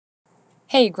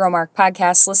Hey, Growmark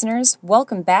podcast listeners,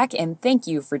 welcome back and thank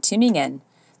you for tuning in.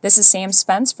 This is Sam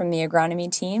Spence from the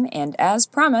agronomy team, and as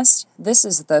promised, this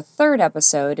is the third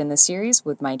episode in the series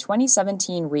with my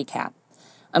 2017 recap.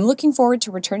 I'm looking forward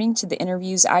to returning to the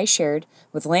interviews I shared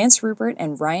with Lance Rupert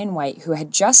and Ryan White, who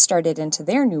had just started into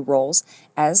their new roles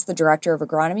as the Director of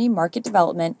Agronomy Market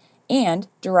Development and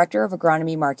Director of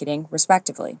Agronomy Marketing,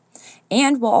 respectively.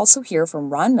 And we'll also hear from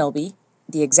Ron Milby,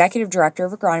 the Executive Director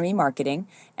of Agronomy Marketing,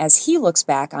 as he looks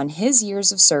back on his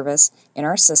years of service in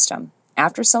our system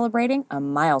after celebrating a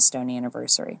milestone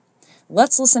anniversary.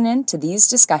 Let's listen in to these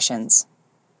discussions.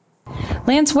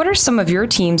 Lance, what are some of your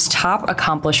team's top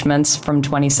accomplishments from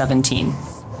 2017?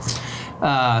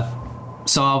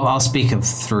 So I'll speak of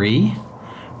three.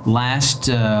 Last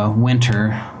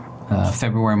winter,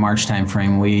 February, March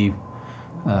timeframe, we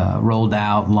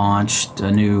launched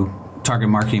a new target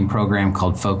marketing program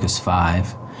called Focus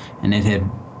 5, and it had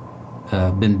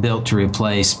been built to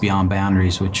replace Beyond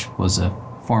Boundaries, which was a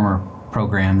former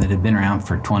program that had been around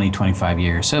for 20, 25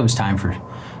 years. So it was time for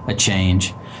a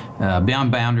change.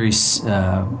 Beyond Boundaries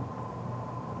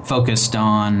focused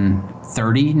on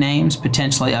 30 names,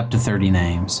 potentially up to 30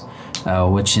 names,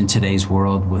 which in today's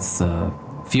world with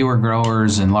fewer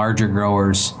growers and larger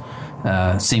growers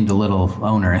seemed a little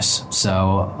onerous,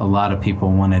 so a lot of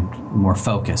people wanted more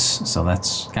focus. So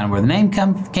that's kind of where the name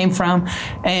came from.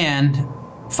 And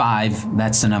 5,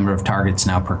 that's the number of targets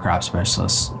now per crop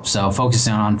specialist. So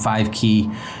focusing on 5 key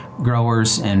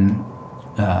growers and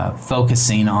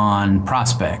focusing on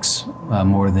prospects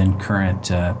more than current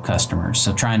customers.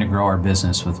 So trying to grow our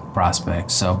business with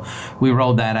prospects. So we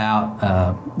rolled that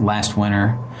out last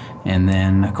winter. And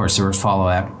then, of course, there was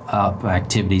follow-up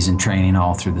activities and training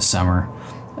all through the summer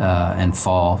and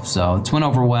fall. So it's went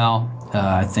over well.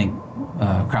 I think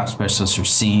crop specialists are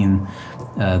seeing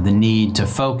the need to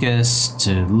focus,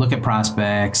 to look at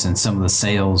prospects, and some of the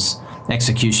sales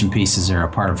execution pieces that are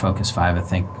a part of Focus 5, I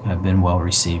think, have been well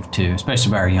received too,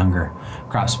 especially by our younger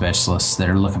crop specialists that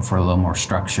are looking for a little more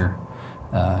structure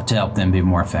to help them be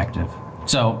more effective.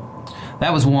 So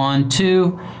that was 1.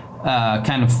 2,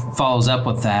 kind of follows up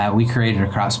with that. We created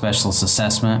a crop specialist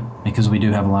assessment because we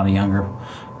do have a lot of younger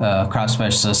crop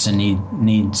specialists and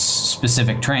need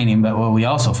specific training. But what we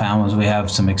also found was we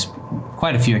have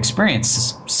quite a few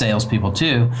experienced salespeople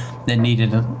too that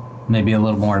needed maybe a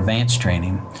little more advanced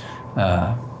training.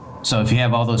 So if you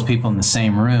have all those people in the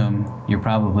same room, you're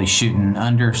probably shooting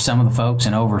under some of the folks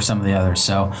and over some of the others.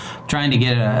 So trying to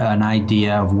get an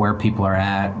idea of where people are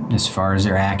at as far as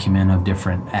their acumen of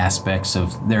different aspects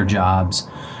of their jobs,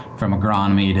 from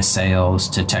agronomy to sales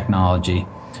to technology.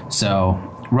 So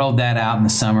rolled that out in the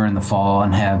summer and the fall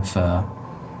and have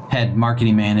had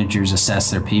marketing managers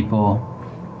assess their people,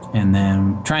 and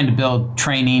then trying to build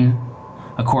training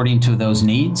according to those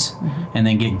needs, and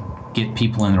then get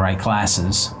people in the right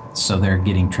classes so they're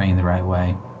getting trained the right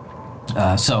way.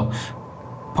 So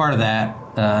part of that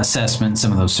assessment,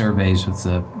 some of those surveys with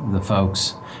the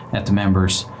folks at the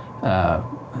members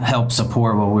helped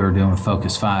support what we were doing with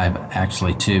Focus 5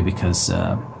 actually too, because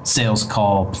sales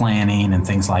call planning and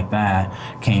things like that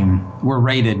were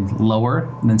rated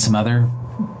lower than some other,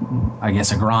 I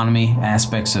guess, agronomy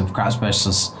aspects of crop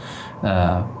specialists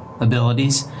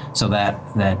abilities. So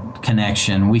that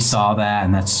connection, we saw that,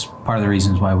 and that's part of the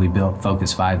reasons why we built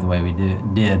Focus 5 the way we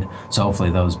did. So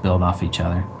hopefully those build off each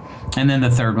other. And then the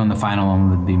third one, the final one,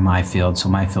 would be MyField. So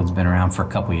MyField's been around for a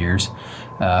couple years.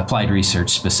 Applied research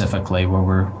specifically, where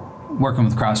we're working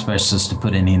with crop specialists to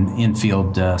put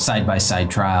in-field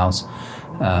side-by-side trials,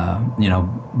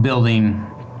 building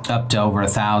up to over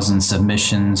 1,000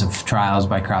 submissions of trials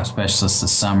by crop specialists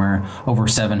this summer, over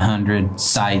 700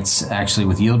 sites actually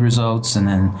with yield results, and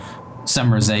then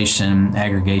summarization,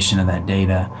 aggregation of that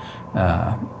data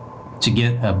to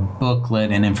get a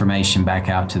booklet and information back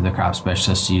out to the crop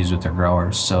specialists to use with their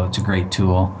growers. So it's a great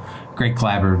tool, great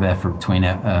collaborative effort between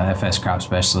FS crop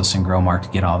specialists and Growmark to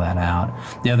get all that out.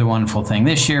 The other wonderful thing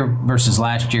this year versus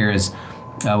last year is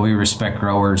we respect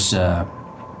growers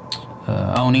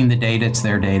owning the data. It's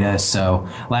their data. So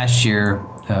last year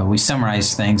we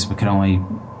summarized things but could only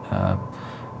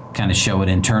kind of show it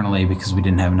internally because we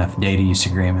didn't have enough data use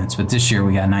agreements. But this year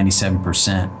we got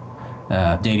 97%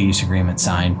 data use agreements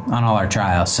signed on all our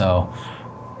trials. So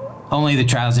only the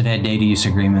trials that had data use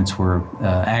agreements were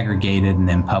aggregated and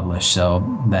then published.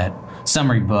 So that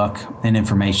summary book and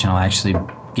information will actually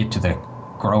get to the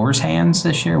growers' hands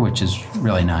this year, which is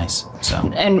really nice. So.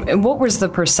 And what was the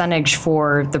percentage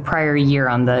for the prior year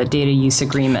on the data use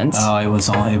agreements? Oh, it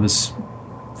was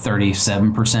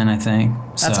 37%, I think.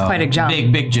 That's quite a jump.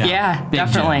 Big jump. Yeah, big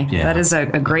definitely. Jump, yeah. That is a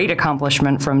great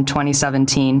accomplishment from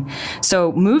 2017.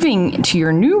 So moving to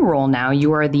your new role now,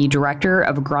 you are the Director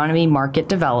of Agronomy Market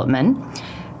Development.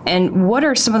 And what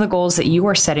are some of the goals that you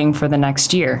are setting for the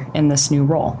next year in this new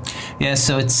role? Yeah,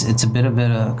 so it's a bit of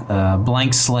a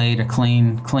blank slate, a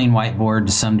clean whiteboard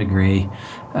to some degree.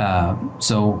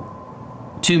 So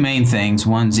two main things.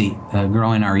 One's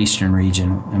growing our eastern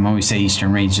region. And when we say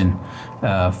eastern region,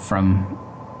 from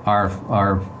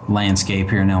our landscape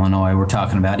here in Illinois, we're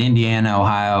talking about Indiana,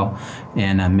 Ohio,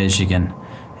 and Michigan.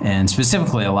 And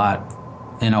specifically a lot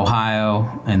in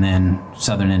Ohio and then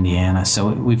southern Indiana. So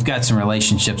we've got some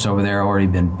relationships over there already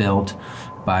been built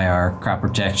by our crop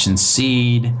protection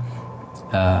seed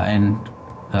and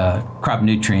crop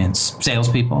nutrients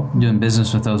salespeople doing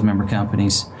business with those member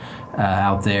companies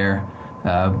out there.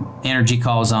 Energy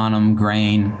calls on them,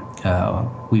 grain.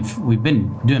 We've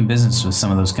been doing business with some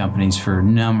of those companies for a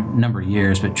number of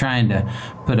years, but trying to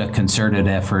put a concerted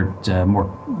effort,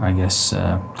 more, I guess,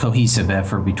 cohesive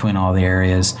effort between all the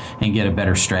areas and get a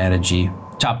better strategy,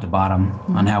 top to bottom,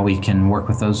 on how we can work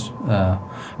with those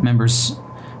members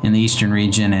in the eastern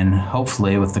region, and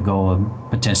hopefully with the goal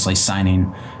of potentially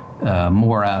signing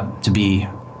more up to be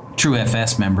true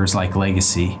FS members like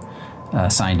Legacy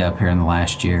signed up here in the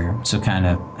last year. So kind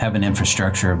of have an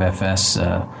infrastructure of FS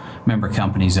member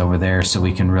companies over there so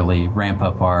we can really ramp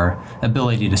up our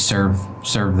ability to serve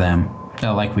them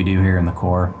like we do here in the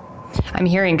Corps. I'm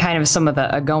hearing kind of some of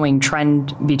a going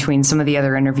trend between some of the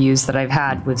other interviews that I've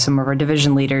had with some of our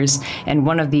division leaders. And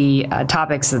one of the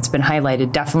topics that's been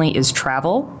highlighted definitely is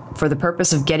travel for the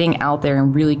purpose of getting out there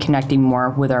and really connecting more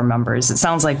with our members. It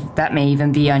sounds like that may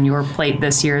even be on your plate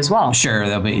this year as well. Sure,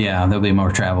 there'll be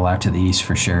more travel out to the east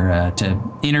for sure to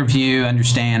interview,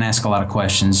 understand, ask a lot of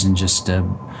questions, and just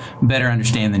better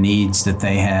understand the needs that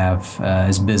they have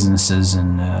as businesses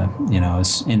and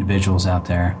as individuals out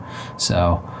there.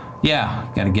 So yeah,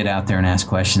 got to get out there and ask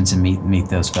questions and meet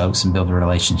those folks and build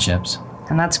relationships.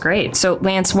 And that's great. So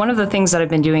Lance, one of the things that I've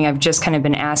been doing, I've just kind of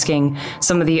been asking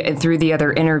through the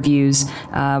other interviews,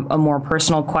 a more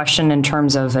personal question in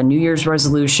terms of a New Year's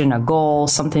resolution, a goal,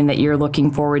 something that you're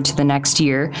looking forward to the next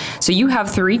year. So you have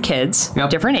 3 kids, Yep.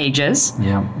 different ages.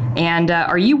 Yeah. And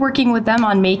are you working with them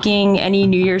on making any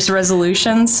New Year's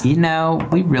resolutions?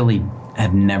 We really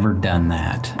have never done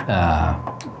that,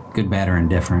 good, bad, or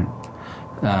indifferent.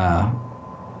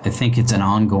 I think it's an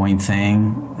ongoing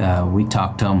thing. We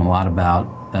talk to them a lot about,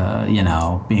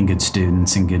 being good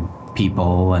students and good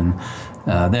people, and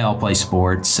they all play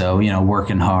sports. So,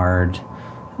 working hard,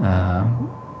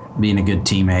 being a good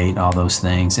teammate, all those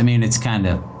things. I mean, it's kind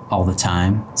of all the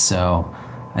time. So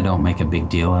I don't make a big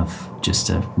deal of just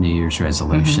a New Year's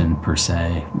resolution per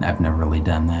se. I've never really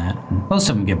done that. And most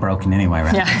of them get broken anyway,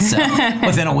 right? Yeah. So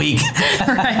within a week.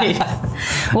 Right.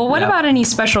 Well, what about any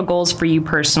special goals for you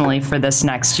personally for this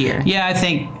next year? Yeah, I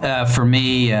think for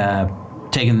me,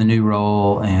 taking the new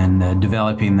role and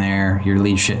developing your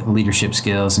leadership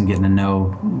skills and getting to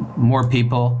know more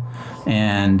people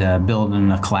and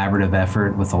building a collaborative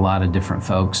effort with a lot of different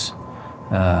folks.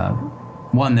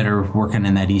 One that are working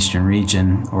in that eastern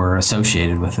region or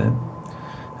associated with it.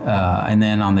 And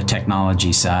then on the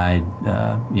technology side,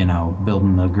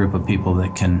 building a group of people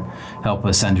that can help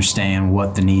us understand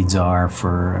what the needs are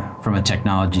from a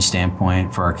technology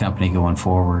standpoint for our company going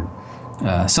forward.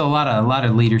 So a lot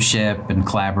of leadership and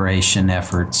collaboration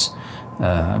efforts,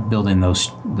 building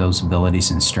those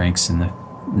abilities and strengths in the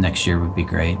next year would be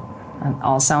great. That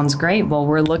all sounds great. Well,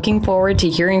 we're looking forward to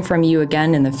hearing from you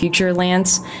again in the future,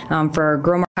 Lance. For our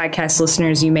Growmark podcast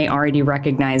listeners, you may already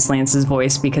recognize Lance's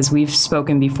voice because we've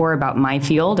spoken before about my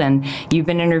field, and you've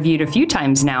been interviewed a few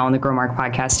times now on the Growmark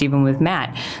podcast, even with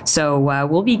Matt. So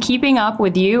we'll be keeping up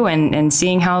with you and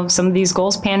seeing how some of these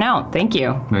goals pan out. Thank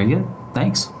you. Very good.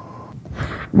 Thanks.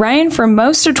 Ryan, for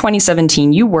most of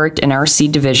 2017, you worked in our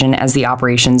seed division as the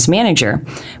operations manager.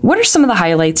 What are some of the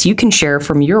highlights you can share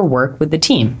from your work with the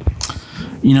team?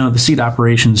 The seed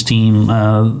operations team,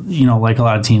 like a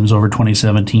lot of teams over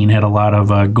 2017, had a lot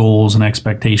of goals and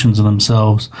expectations of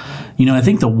themselves. I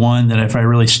think the one that if I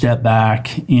really step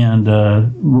back and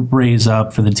raise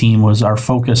up for the team was our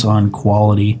focus on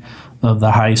quality of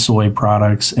the high soy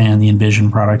products and the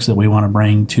Envision products that we want to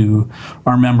bring to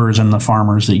our members and the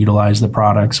farmers that utilize the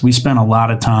products. We spent a lot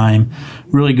of time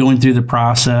really going through the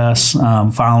process,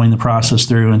 following the process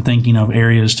through and thinking of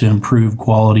areas to improve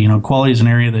quality. Quality is an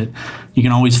area that you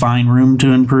can always find room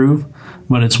to improve,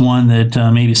 but it's one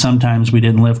that maybe sometimes we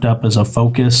didn't lift up as a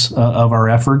focus of our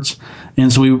efforts.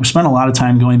 And so we spent a lot of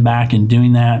time going back and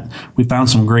doing that. We found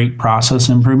some great process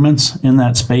improvements in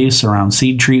that space around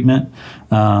seed treatment,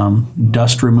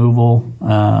 dust removal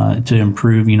to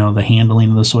improve, the handling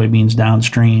of the soybeans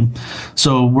downstream.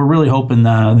 So we're really hoping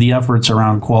the efforts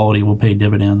around quality will pay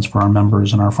dividends for our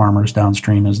members and our farmers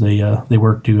downstream as they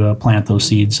work to plant those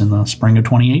seeds in the spring of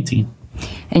 2018.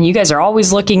 And you guys are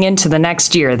always looking into the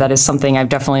next year. That is something I've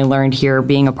definitely learned here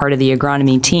being a part of the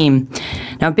agronomy team.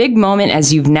 Now, big moment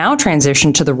as you've now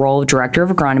transitioned to the role of Director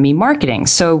of Agronomy Marketing.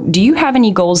 So do you have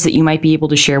any goals that you might be able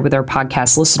to share with our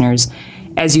podcast listeners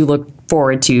as you look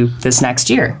forward to this next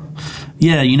year?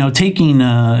 Yeah,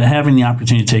 having the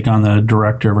opportunity to take on the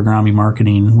Director of Agronomy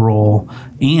Marketing role,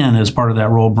 and as part of that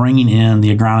role, bringing in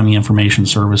the Agronomy Information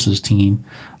Services team,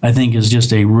 I think is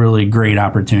just a really great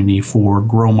opportunity for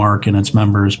Growmark and its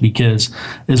members, because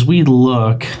as we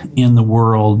look in the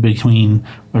world between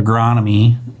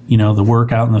agronomy, the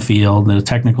work out in the field, the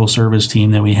technical service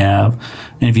team that we have,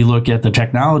 and if you look at the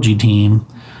technology team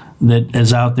that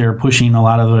is out there pushing a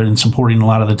lot of it and supporting a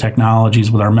lot of the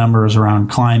technologies with our members around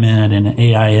climate and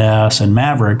AIS and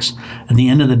Mavericks, at the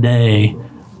end of the day,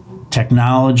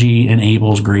 technology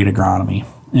enables great agronomy.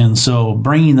 And so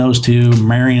bringing those two,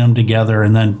 marrying them together,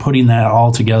 and then putting that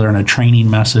all together in a training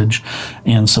message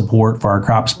and support for our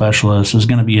crop specialists is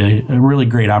going to be a really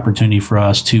great opportunity for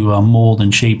us to mold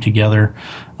and shape together,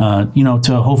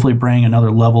 to hopefully bring another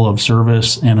level of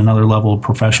service and another level of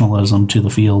professionalism to the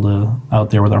field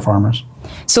out there with our farmers.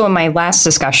 So in my last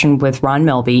discussion with Ron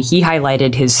Milby, he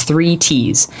highlighted his 3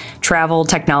 T's: travel,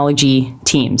 technology,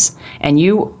 teams. And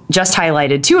you just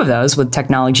highlighted 2 of those with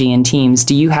technology and teams.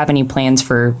 Do you have any plans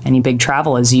for any big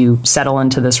travel as you settle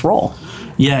into this role?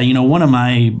 Yeah, one of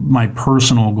my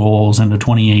personal goals into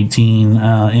 2018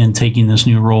 in taking this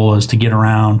new role is to get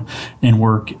around and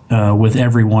work with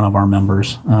every one of our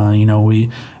members.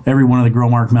 Every one of the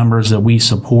Growmark members that we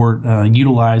support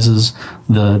utilizes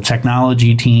the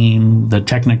technology team, the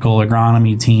technical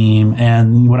agronomy team,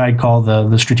 and what I call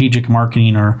the strategic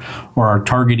marketing or our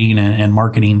targeting and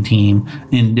marketing team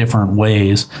in different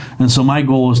ways. And so my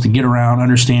goal is to get around,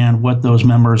 understand what those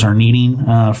members are needing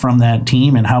from that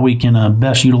team, and how we can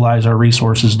best utilize our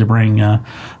resources to bring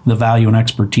the value and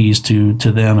expertise to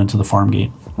them and to the farm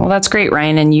gate. Well, that's great,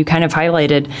 Ryan. And you kind of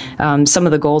highlighted some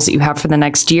of the goals that you have for the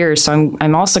next year. So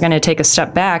I'm also going to take a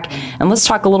step back and let's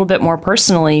talk a little bit more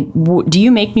personally. Do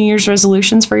you make New Year's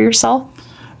resolutions for yourself?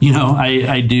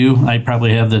 I do. I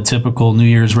probably have the typical New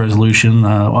Year's resolution.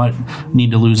 I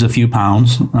need to lose a few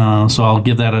pounds. So I'll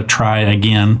give that a try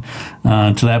again.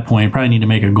 To that point, probably need to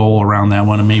make a goal around that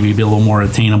one and maybe be a little more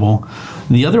attainable.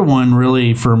 The other one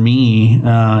really for me,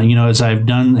 as I've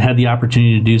had the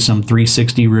opportunity to do some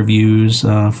 360 reviews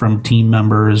from team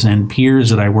members and peers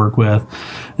that I work with,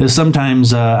 is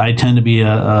sometimes I tend to be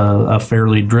a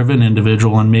fairly driven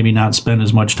individual and maybe not spend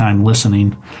as much time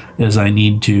listening as I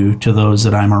need to those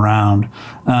that I'm around.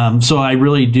 So I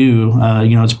really do,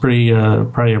 it's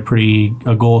probably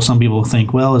a goal. Some people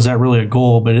think, well, is that really a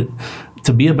goal? But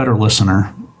to be a better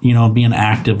listener, be an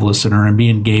active listener and be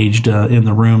engaged in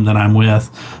the room that I'm with,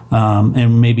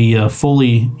 and maybe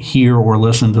fully hear or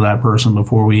listen to that person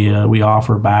before we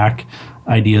offer back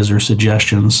ideas or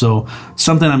suggestions. So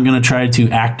something I'm going to try to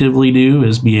actively do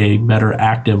is be a better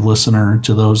active listener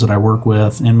to those that I work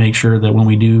with, and make sure that when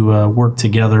we do work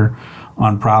together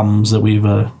on problems, that we've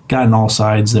gotten all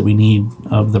sides that we need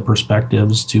of the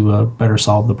perspectives to better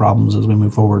solve the problems as we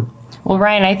move forward. Well,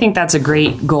 Ryan, I think that's a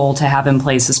great goal to have in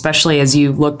place, especially as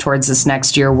you look towards this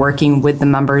next year, working with the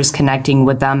members, connecting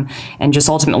with them, and just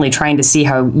ultimately trying to see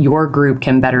how your group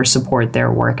can better support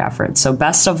their work efforts. So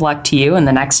best of luck to you in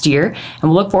the next year, and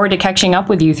we'll look forward to catching up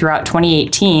with you throughout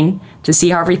 2018 to see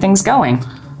how everything's going.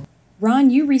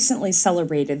 Ron, you recently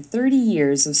celebrated 30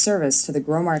 years of service to the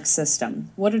Growmark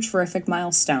system. What a terrific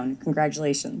milestone.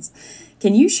 Congratulations.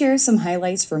 Can you share some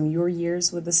highlights from your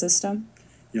years with the system?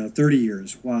 30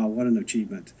 years. Wow, what an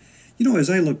achievement. As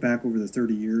I look back over the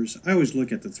 30 years, I always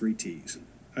look at the 3 T's.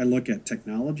 I look at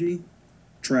technology,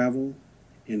 travel,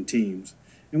 and teams.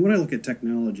 And when I look at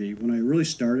technology, when I really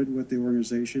started with the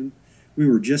organization, we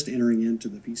were just entering into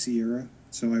the PC era.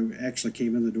 So I actually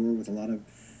came in the door with a lot of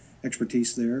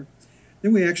expertise there.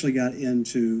 Then we actually got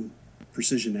into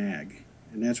precision ag.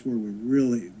 And that's where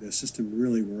the system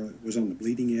really was on the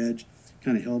bleeding edge,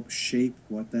 kind of helped shape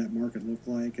what that market looked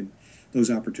like and those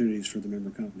opportunities for the member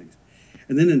companies.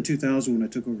 And then in 2000, when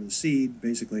I took over the seed,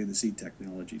 basically the seed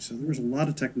technology. So there was a lot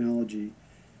of technology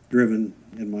driven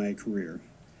in my career.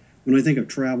 When I think of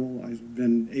travel, I've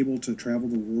been able to travel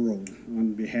the world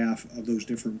on behalf of those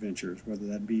different ventures, whether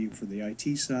that be for the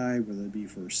IT side, whether it be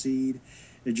for seed.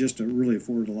 It just really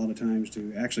afforded a lot of times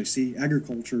to actually see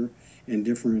agriculture in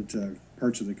different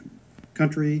parts of the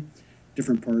country,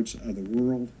 different parts of the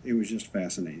world. It was just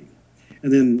fascinating.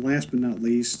 And then last but not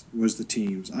least was the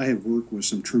teams. I have worked with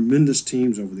some tremendous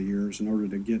teams over the years in order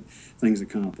to get things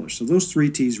accomplished. So those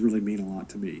 3 T's really mean a lot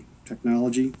to me: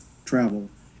 technology, travel,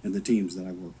 and the teams that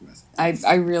I work with.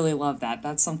 I really love that.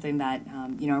 That's something that,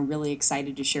 I'm really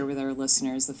excited to share with our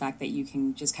listeners, the fact that you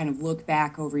can just kind of look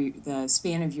back over the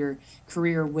span of your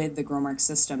career with the Growmark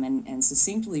system and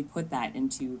succinctly put that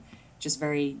into just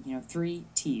very, 3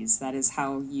 T's. That is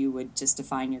how you would just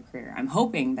define your career. I'm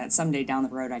hoping that someday down the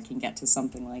road I can get to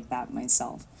something like that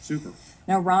myself. Super.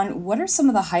 Now, Ron, what are some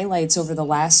of the highlights over the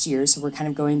last year, so we're kind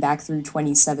of going back through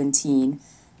 2017,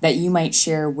 that you might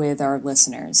share with our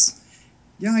listeners?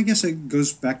 Yeah, I guess it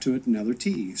goes back to another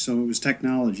T. So it was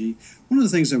technology. One of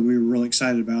the things that we were really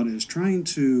excited about is trying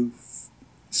to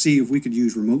see if we could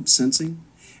use remote sensing.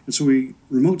 And so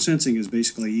remote sensing is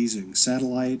basically using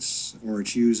satellites, or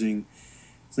it's using,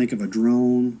 think of a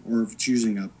drone, or if it's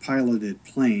using a piloted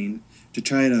plane to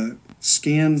try to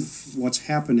scan what's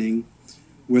happening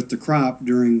with the crop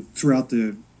throughout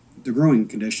the growing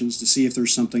conditions to see if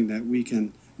there's something that we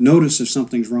can notice if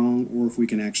something's wrong, or if we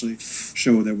can actually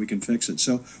show that we can fix it.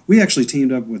 So we actually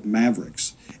teamed up with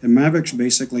Mavericks, and Mavericks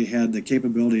basically had the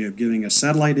capability of giving us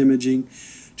satellite imaging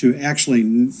to actually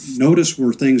notice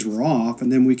where things were off,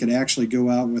 and then we could actually go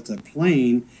out with a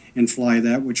plane and fly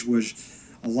that, which was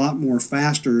a lot more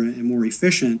faster and more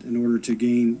efficient in order to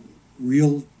gain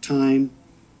real-time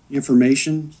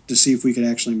information to see if we could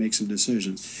actually make some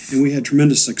decisions. And we had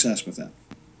tremendous success with that.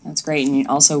 That's great, and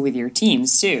also with your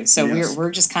teams too. So Yes.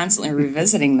 we're just constantly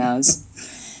revisiting those.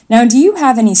 Now, do you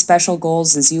have any special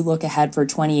goals as you look ahead for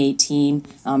 2018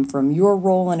 from your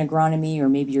role in agronomy, or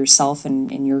maybe yourself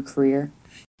in your career?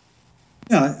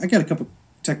 Yeah, I got a couple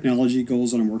technology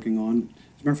goals that I'm working on.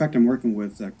 As a matter of fact, I'm working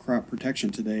with Crop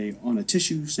Protection today on a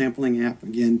tissue sampling app.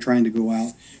 Again, trying to go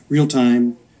out real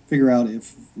time, figure out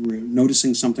if we're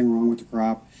noticing something wrong with the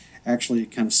crop, actually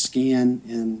kind of scan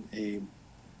in a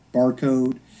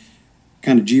barcode,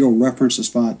 kind of geo-reference the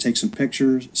spot, take some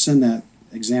pictures, send that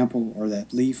example or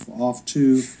that leaf off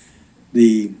to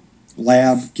the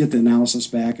lab, get the analysis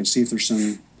back, and see if there's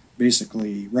some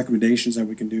basically recommendations that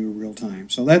we can do real time.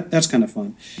 So that's kind of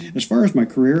fun. As far as my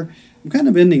career, I'm kind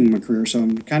of ending my career, so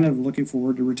I'm kind of looking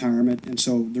forward to retirement. And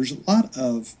so there's a lot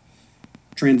of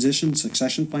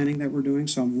succession planning that we're doing.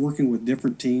 So I'm working with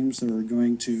different teams that are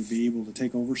going to be able to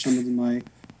take over some of my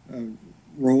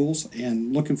roles,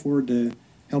 and looking forward to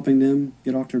helping them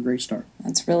get off to a great start.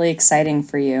 That's really exciting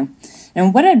for you.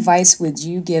 And what advice would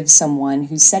you give someone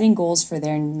who's setting goals for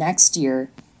their next year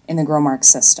in the Growmark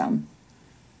system?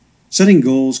 Setting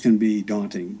goals can be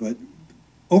daunting, but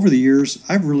over the years,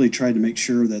 I've really tried to make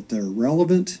sure that they're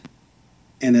relevant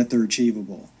and that they're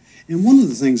achievable. And one of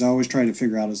the things I always try to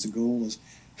figure out as the goal is,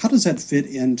 how does that fit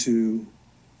into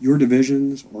your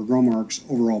division's or Growmark's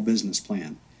overall business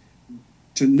plan?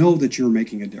 To know that you're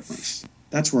making a difference.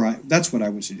 That's what I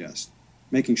would suggest.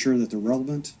 Making sure that they're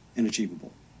relevant and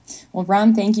achievable. Well,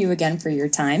 Ron, thank you again for your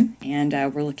time, and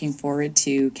we're looking forward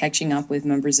to catching up with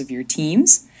members of your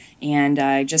teams and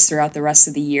just throughout the rest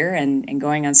of the year, and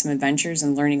going on some adventures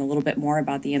and learning a little bit more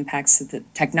about the impacts of the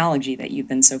technology that you've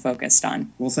been so focused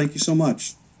on. Well, thank you so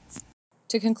much.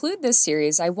 To conclude this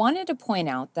series, I wanted to point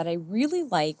out that I really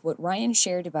like what Ryan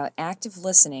shared about active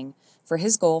listening for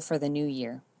his goal for the new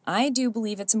year. I do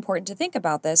believe it's important to think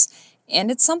about this,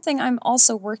 and it's something I'm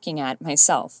also working at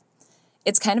myself.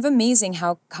 It's kind of amazing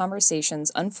how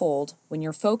conversations unfold when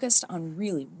you're focused on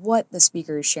really what the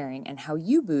speaker is sharing and how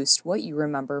you boost what you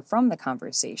remember from the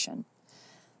conversation.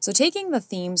 So taking the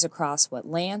themes across what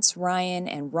Lance, Ryan,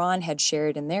 and Ron had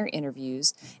shared in their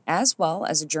interviews, as well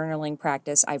as a journaling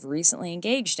practice I've recently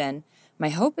engaged in, my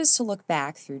hope is to look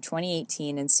back through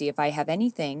 2018 and see if I have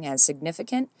anything as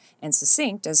significant and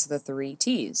succinct as the 3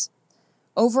 T's.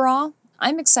 Overall,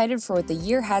 I'm excited for what the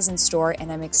year has in store,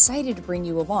 and I'm excited to bring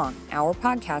you along, our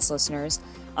podcast listeners,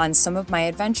 on some of my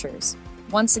adventures.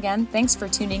 Once again, thanks for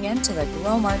tuning in to the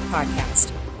Growmark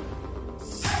Podcast.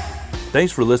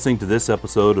 Thanks for listening to this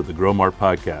episode of the Growmark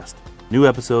Podcast. New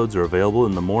episodes are available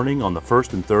in the morning on the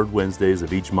first and third Wednesdays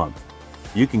of each month.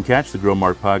 You can catch the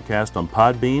Growmark Podcast on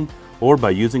Podbean or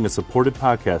by using a supported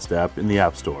podcast app in the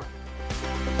App Store.